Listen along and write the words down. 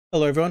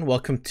Hello everyone,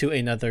 welcome to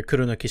another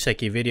Kuro no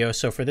Kiseki video.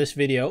 So for this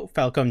video,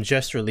 Falcom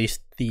just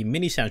released the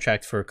mini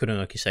soundtrack for Kuro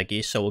no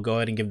Kiseki, so we'll go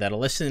ahead and give that a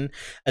listen,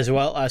 as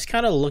well as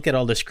kind of look at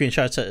all the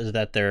screenshots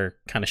that they're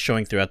kind of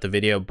showing throughout the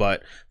video.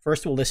 But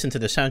first we'll listen to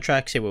the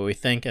soundtrack, see what we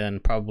think, and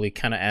then probably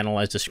kind of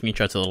analyze the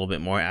screenshots a little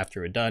bit more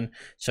after we're done.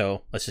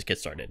 So let's just get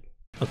started.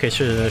 Okay,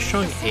 so they're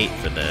showing 8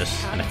 for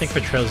this, and I think for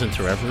Trails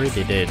into Reverie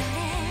they did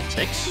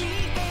 6.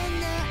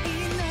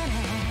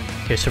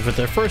 Okay, so for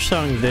their first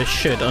song, this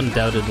should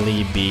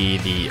undoubtedly be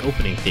the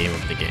opening theme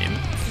of the game.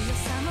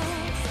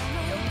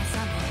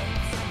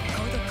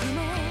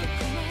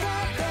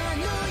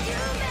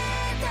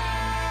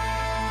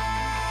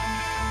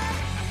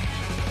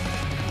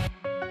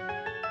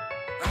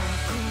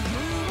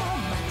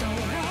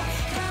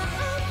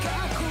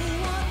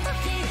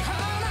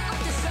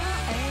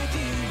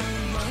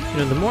 You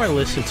know, the more I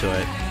listen to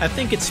it,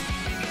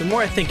 the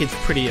more I think it's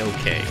pretty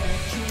okay.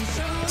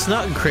 It's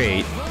not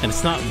great, and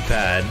it's not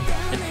bad.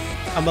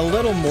 I'm a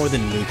little more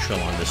than neutral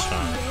on this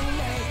song.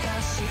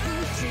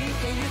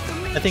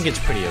 I think it's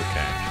pretty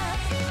okay.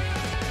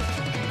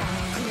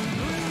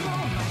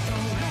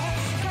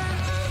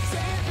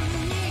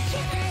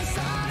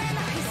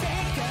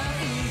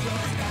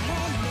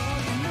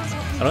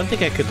 I don't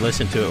think I could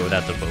listen to it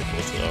without the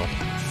vocals, though.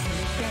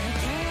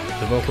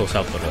 The vocals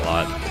helped it a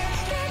lot.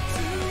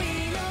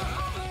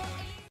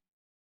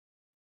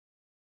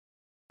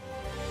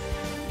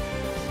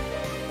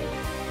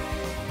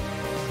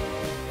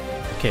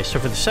 Okay, so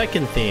for the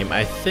second theme,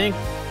 I think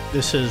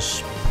this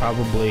is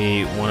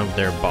probably one of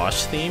their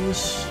boss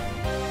themes.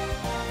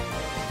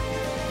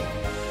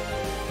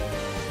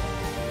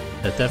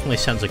 That definitely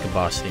sounds like a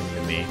boss theme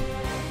to me.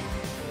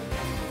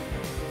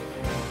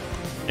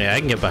 Yeah, I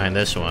can get behind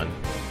this one.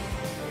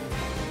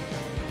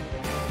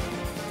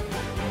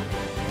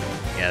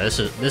 Yeah, this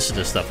is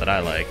the stuff that I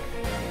like.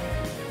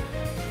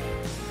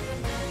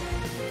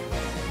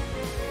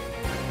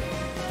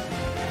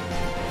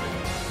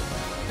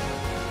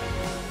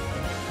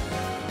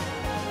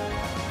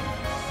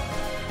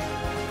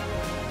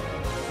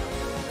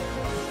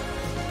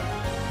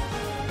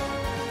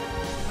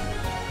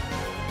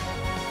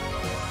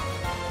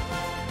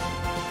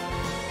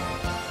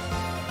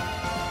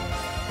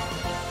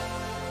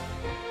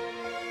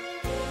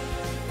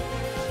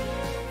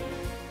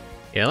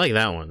 Yeah, I like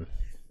that one.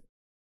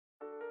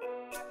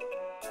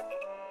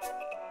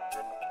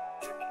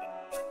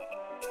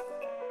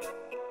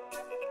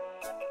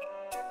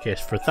 Okay,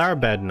 so for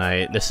Tharbad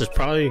Night, this is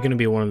probably going to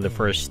be one of the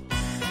first,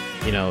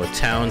 you know,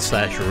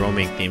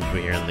 town/roaming themes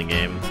we hear in the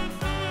game.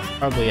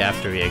 Probably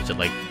after we exit,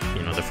 like,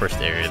 you know, the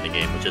first area of the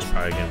game, which is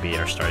probably going to be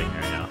our starting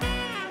area.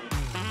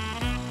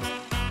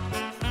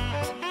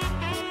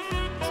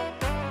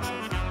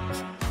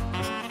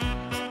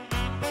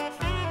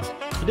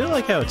 I do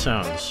like how it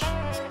sounds.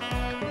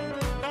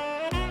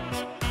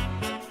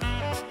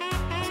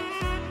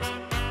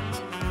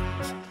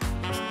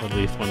 At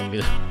least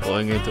when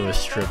going into a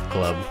strip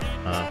club.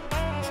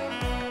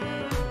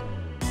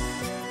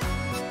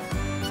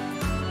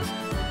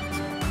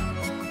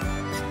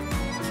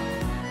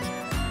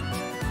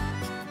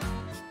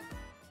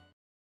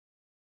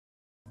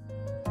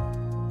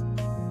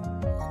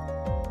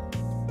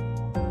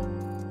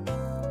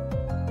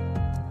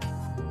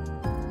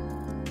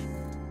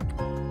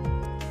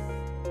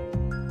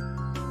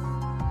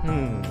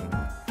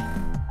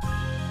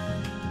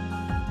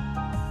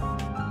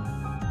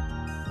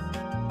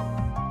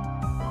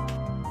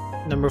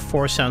 Number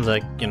 4 sounds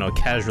like, you know,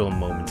 Casual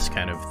Moments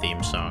kind of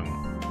theme song.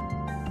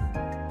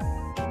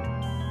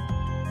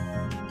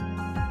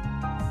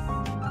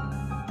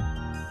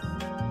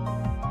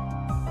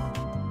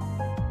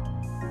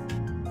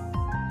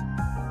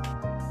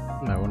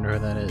 I wonder who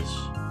that is.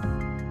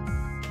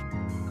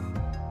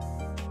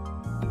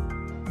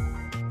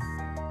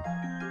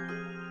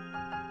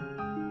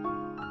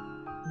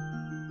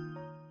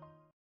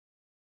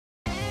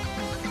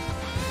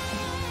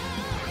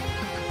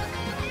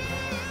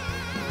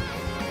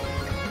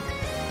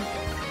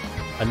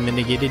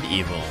 Unmitigated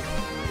Evil.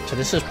 So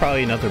this is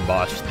probably another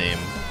boss theme.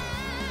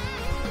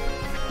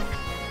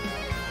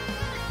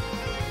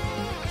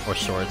 Or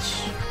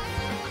sorts.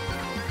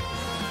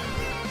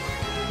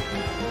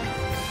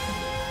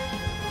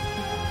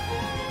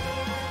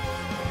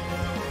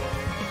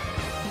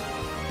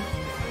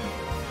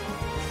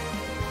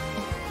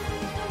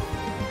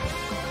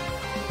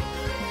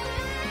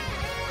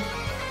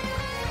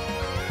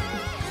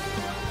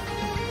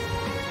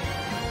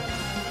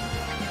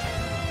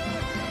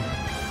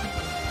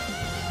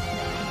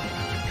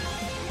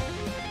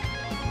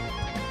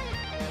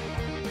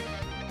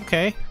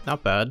 Okay,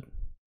 not bad.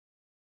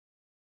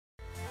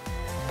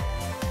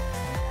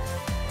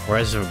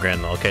 Rise of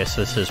Grendel. Okay, so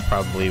this is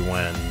probably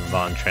when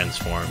Vaughn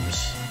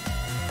transforms.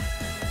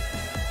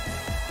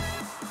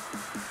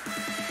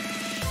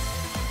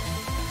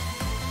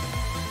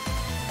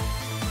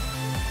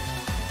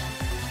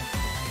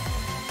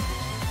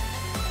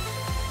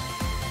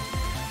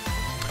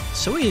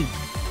 So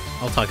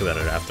I'll talk about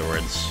it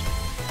afterwards.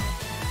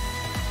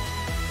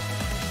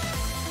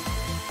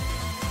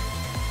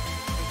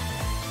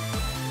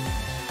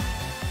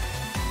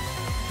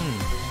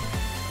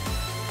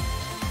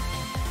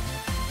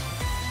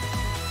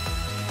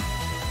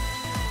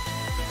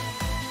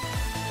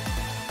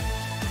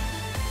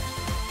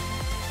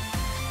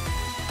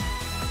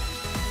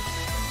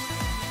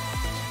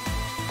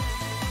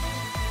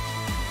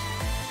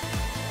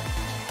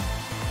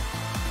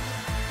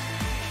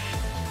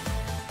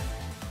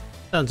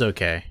 Sounds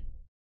okay.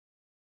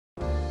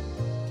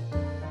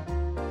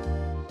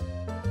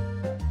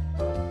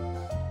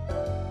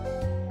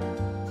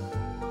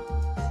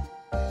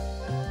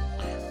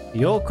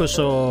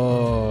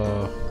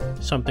 Yokoso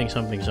something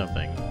something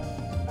something.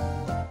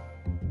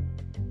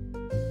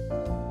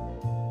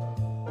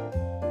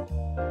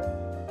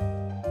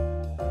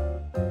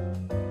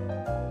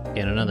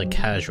 Again, another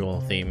casual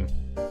theme.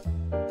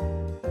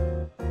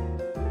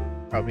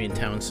 Probably in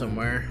town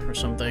somewhere or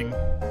something.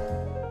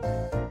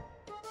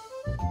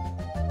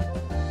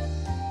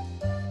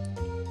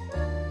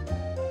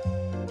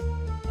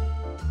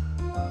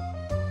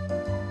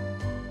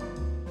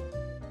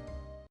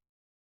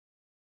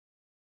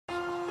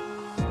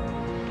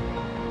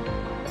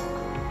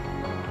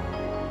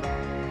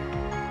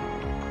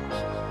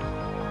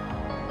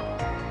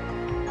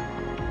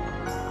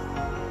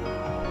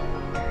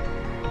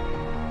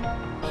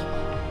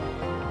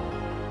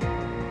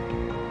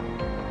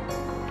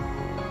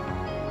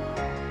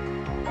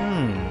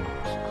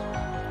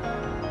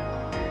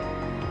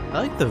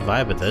 I like the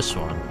vibe of this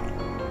one.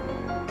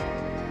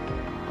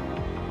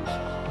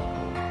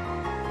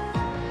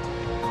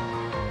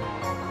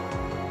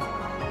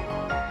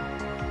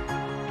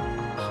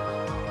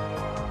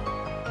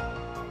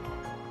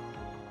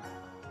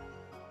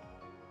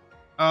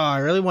 Oh, I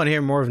really want to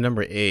hear more of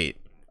number 8.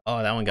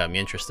 Oh, that one got me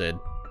interested.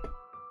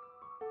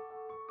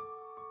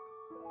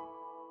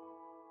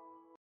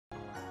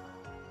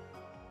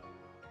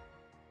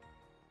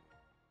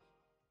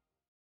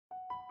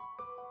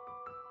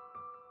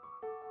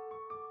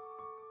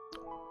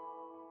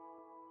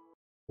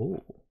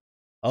 Ooh.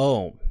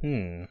 Oh,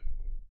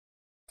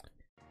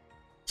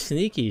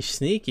 Sneaky,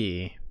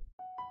 sneaky.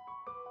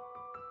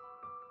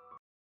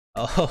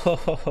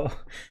 Oh,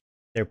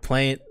 they're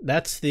playing.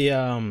 That's the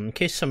in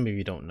case some of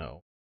you don't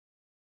know.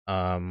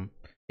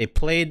 They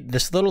played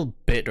this little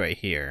bit right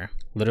here,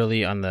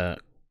 literally on the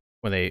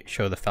when they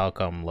show the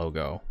Falcom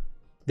logo.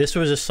 This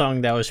was a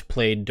song that was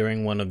played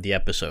during one of the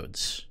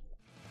episodes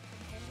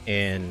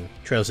in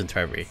Trails in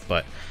Daybreak,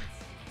 but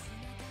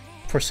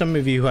for some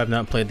of you who have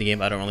not played the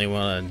game, I don't really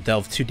want to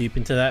delve too deep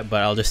into that,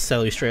 but I'll just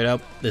tell you straight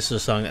up, this is a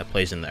song that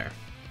plays in there.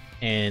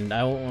 And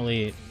I won't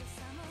really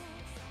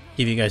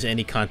give you guys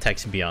any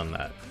context beyond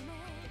that.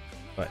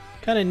 But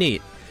kind of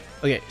neat.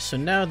 Okay, so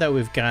now that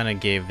we've kind of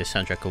gave the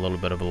soundtrack a little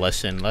bit of a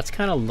listen, let's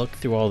kind of look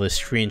through all the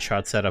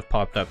screenshots that have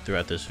popped up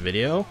throughout this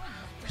video,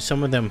 because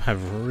some of them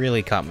have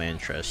really caught my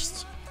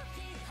interest.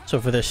 So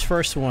for this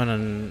first one,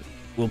 and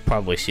we'll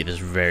probably see this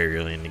very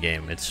early in the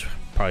game, it's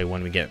probably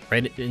when we get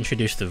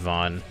introduced to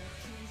Vaughn.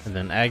 And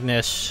then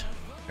Agnes,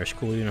 her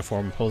school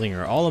uniform, holding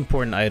her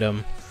all-important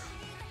item.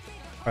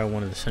 Probably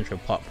one of the central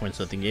plot points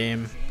of the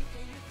game.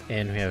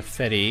 And we have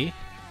Fetty.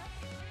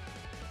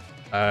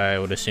 I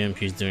would assume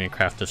she's doing a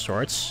craft of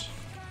sorts.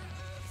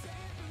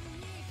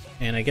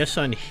 And I guess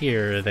on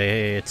here,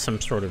 it's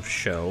some sort of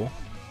show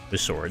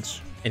with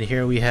swords. And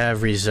here we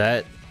have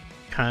Reset,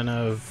 kind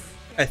of...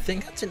 I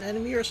think that's an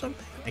enemy or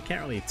something? I can't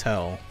really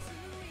tell.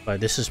 But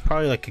this is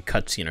probably like a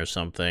cutscene or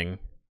something.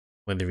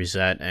 With the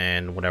Reset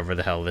and whatever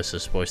the hell this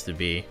is supposed to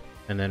be.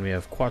 And then we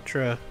have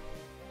Quattro,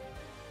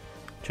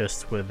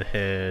 just with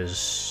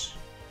his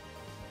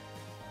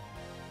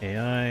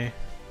AI.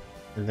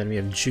 And then we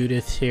have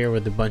Judith here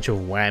with a bunch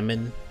of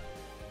women.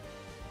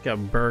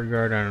 Got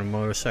Burgard on a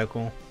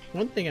motorcycle.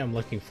 One thing I'm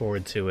looking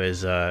forward to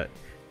is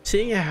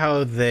seeing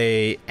how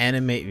they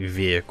animate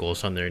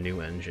vehicles on their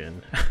new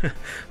engine.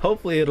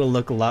 Hopefully it'll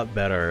look a lot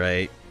better,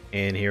 right?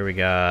 And here we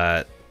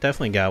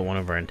definitely got one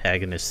of our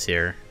antagonists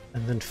here.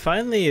 And then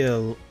finally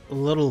a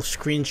little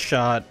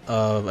screenshot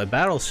of a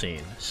battle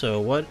scene. So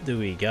what do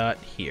we got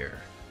here?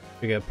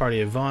 We got a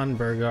party of Vaughn,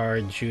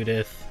 Burgard,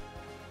 Judith,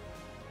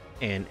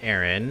 and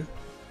Aaron.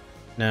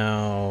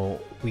 Now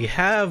we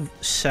have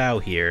Sao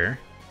here.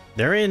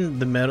 They're in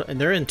the middle.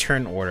 They're in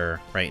turn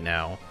order right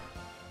now,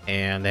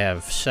 and they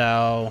have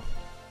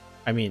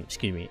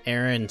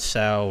Aaron,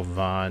 Sao,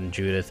 Vaughn,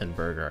 Judith, and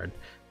Burgard.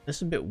 This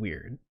is a bit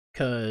weird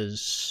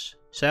because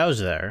Sao's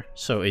there.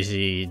 So is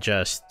he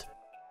just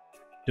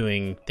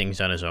doing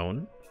things on his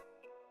own?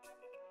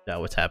 Is that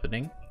what's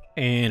happening?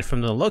 And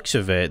from the looks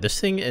of it, this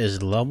thing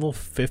is level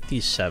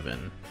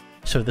 57.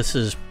 So this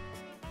is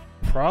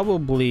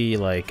probably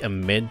like a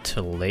mid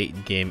to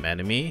late game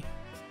enemy.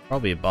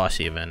 Probably a boss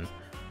even.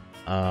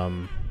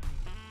 Now,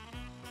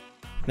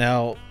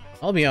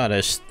 I'll be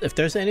honest, if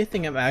there's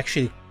anything I'm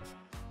actually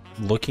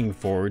looking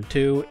forward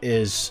to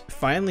is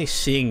finally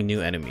seeing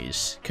new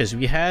enemies. Because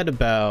we had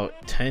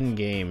about 10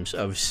 games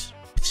of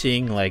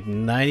seeing like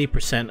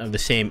 90% of the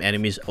same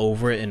enemies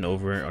over and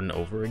over and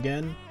over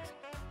again,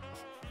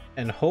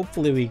 and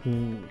hopefully we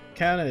can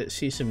kind of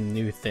see some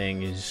new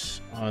things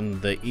on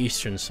the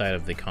eastern side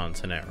of the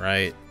continent,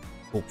 right?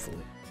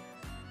 Hopefully.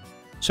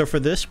 So for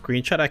this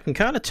screenshot, I can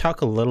kind of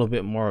talk a little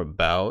bit more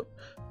about,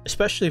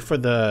 especially for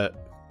the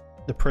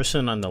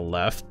person on the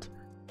left.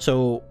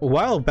 So a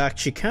while back,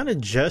 she kind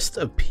of just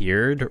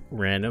appeared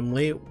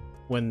randomly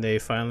when they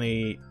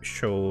finally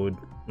showed,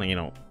 you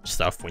know,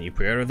 stuff when you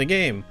pre-order the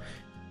game.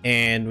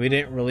 and we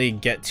didn't really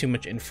get too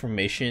much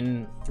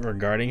information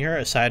regarding her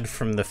aside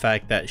from the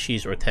fact that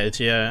she's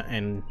Ortesia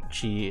and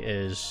she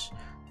is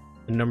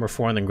number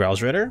 4 in the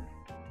Growls Ritter.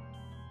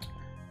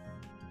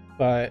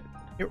 But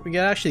here we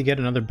can actually get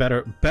another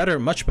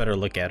much better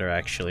look at her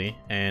actually,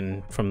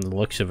 and from the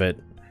looks of it,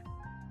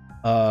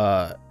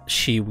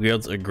 she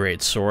wields a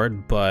great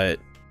sword, but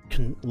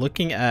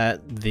looking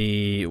at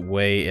the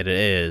way it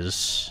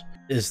is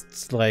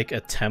like a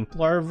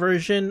Templar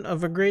version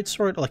of a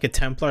greatsword, like a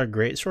Templar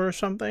greatsword or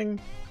something.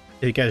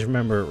 If you guys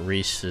remember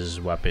Reese's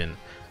weapon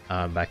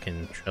back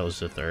in Trails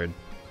the Third,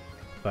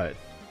 but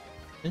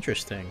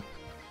interesting.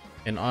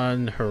 And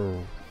on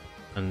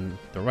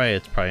the right,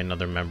 it's probably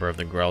another member of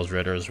the Growls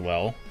Ritter as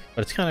well.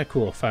 But it's kind of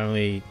cool.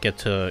 Finally get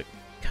to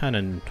kind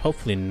of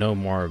hopefully know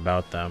more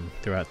about them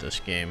throughout this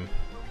game.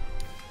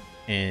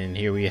 And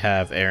here we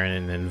have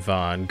Aaron and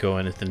Vaughn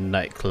going to the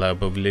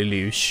nightclub of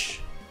Lelouch.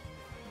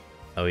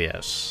 Oh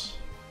yes.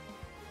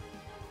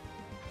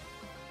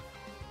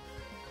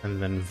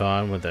 And then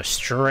Vaughn with a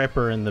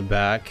stripper in the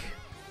back.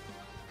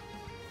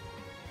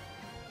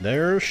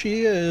 There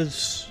she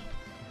is.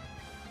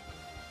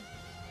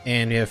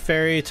 And we have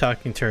Fairy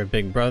talking to her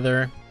big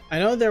brother. I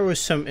know there was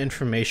some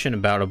information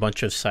about a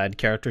bunch of side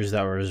characters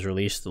that was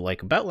released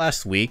like about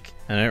last week,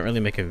 and I didn't really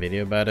make a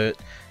video about it,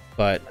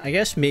 but I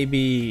guess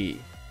maybe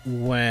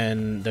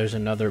when there's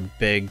another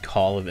big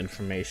haul of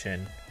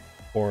information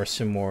or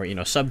some more, you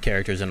know, sub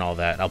characters and all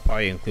that, I'll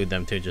probably include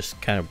them to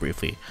just kind of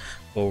briefly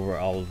go over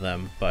all of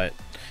them. But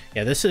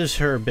yeah, this is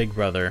her big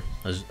brother,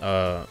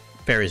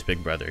 Fairy's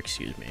big brother,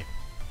 excuse me.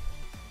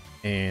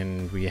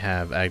 And we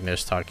have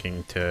Agnes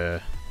talking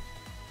to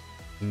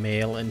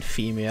male and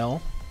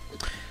female.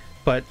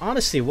 But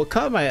honestly, what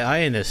caught my eye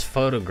in this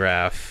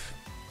photograph,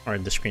 or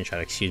the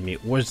screenshot, excuse me,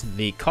 was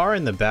the car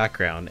in the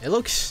background. It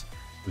looks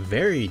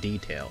very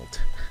detailed.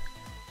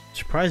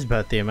 Surprised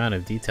about the amount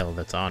of detail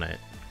that's on it.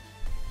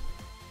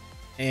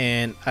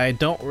 And I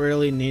don't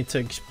really need to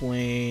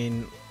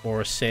explain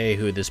or say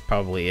who this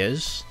probably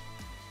is.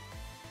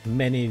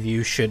 Many of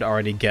you should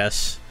already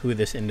guess who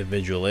this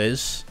individual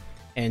is.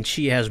 And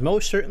she has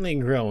most certainly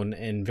grown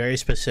in very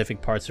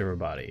specific parts of her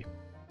body.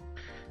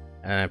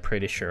 And I'm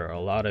pretty sure a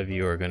lot of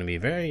you are going to be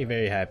very,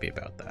 very happy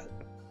about that.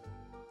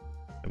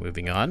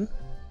 Moving on.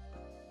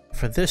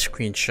 For this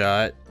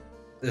screenshot,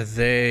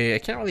 I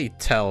can't really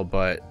tell,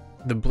 but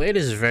the blade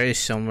is very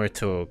similar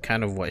to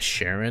kind of what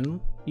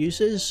Sharon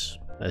uses.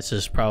 This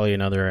is probably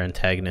another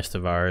antagonist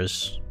of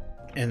ours.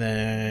 And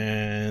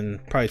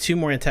then probably 2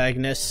 more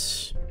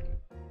antagonists.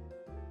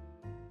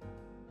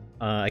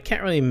 I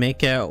can't really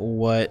make out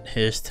what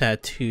his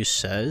tattoo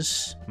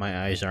says.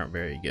 My eyes aren't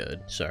very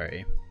good,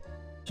 sorry.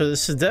 So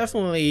this is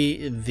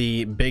definitely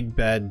the big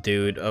bad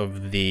dude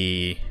of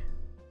the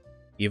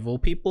evil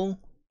people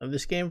of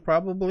this game,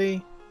 probably.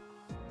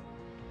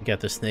 You got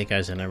the snake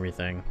eyes and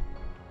everything.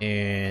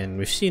 And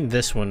we've seen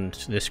this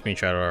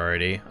screenshot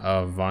already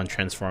of Vaughn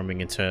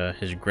transforming into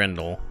his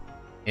Grendel.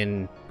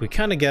 And we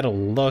kind of get a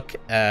look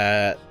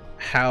at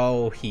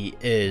how he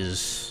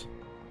is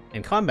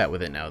in combat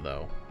with it now,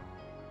 though.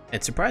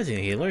 And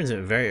surprisingly, he learns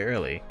it very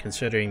early,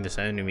 considering this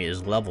enemy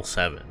is level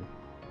 7.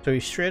 So he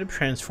straight up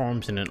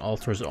transforms and then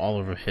alters all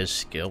of his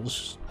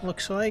skills,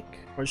 looks like.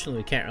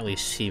 Fortunately, we can't really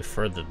see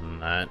further than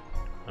that.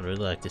 I'd really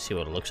like to see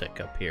what it looks like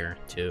up here,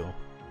 too.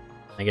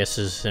 I guess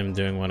this is him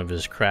doing one of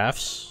his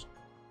crafts.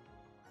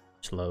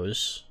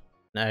 Slows.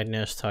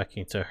 Agnes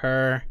talking to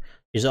her.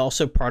 He's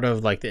also part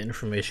of like the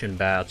information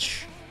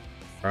batch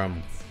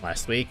from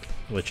last week,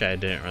 which I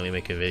didn't really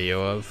make a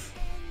video of.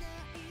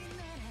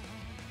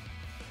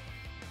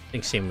 I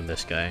think same with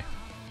this guy.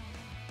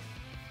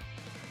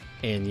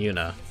 And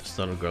Yuna, this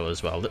little girl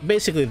as well.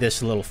 Basically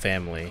this little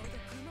family.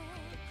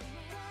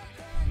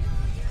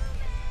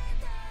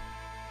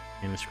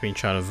 And a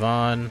screenshot of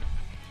Vaughn.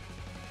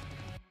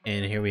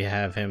 And here we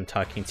have him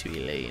talking to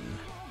Elaine.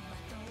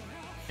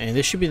 And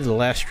this should be the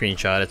last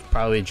screenshot. It's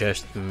probably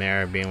just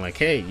Mara being like,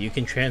 hey, you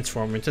can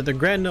transform into the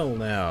Grendel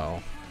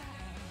now.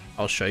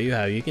 I'll show you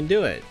how you can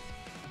do it.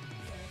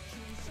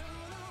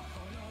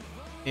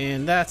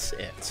 And that's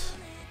it.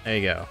 There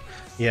you go.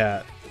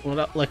 Yeah,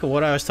 like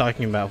what I was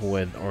talking about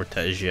with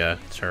Ortesia,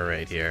 it's her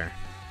right here.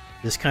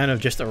 This kind of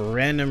just a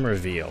random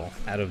reveal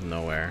out of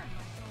nowhere.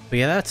 But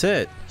yeah, that's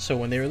it. So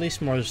when they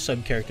release more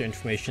sub-character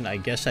information, I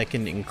guess I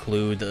can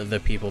include the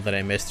people that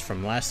I missed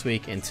from last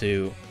week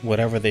into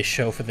whatever they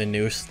show for the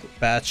newest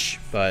batch,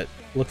 but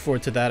look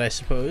forward to that, I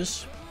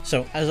suppose.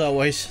 So as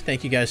always,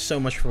 thank you guys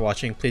so much for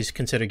watching. Please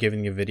consider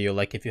giving the video a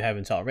like if you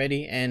haven't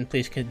already, and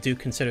please do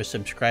consider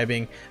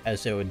subscribing,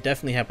 as it would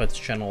definitely help out the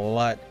channel a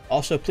lot.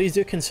 Also, please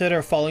do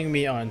consider following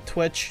me on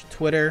Twitch,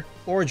 Twitter,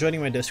 or joining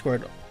my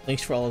Discord.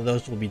 Links for all of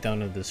those will be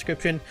down in the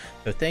description.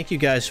 So thank you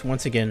guys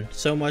once again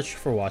so much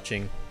for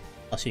watching.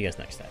 I'll see you guys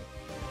next time.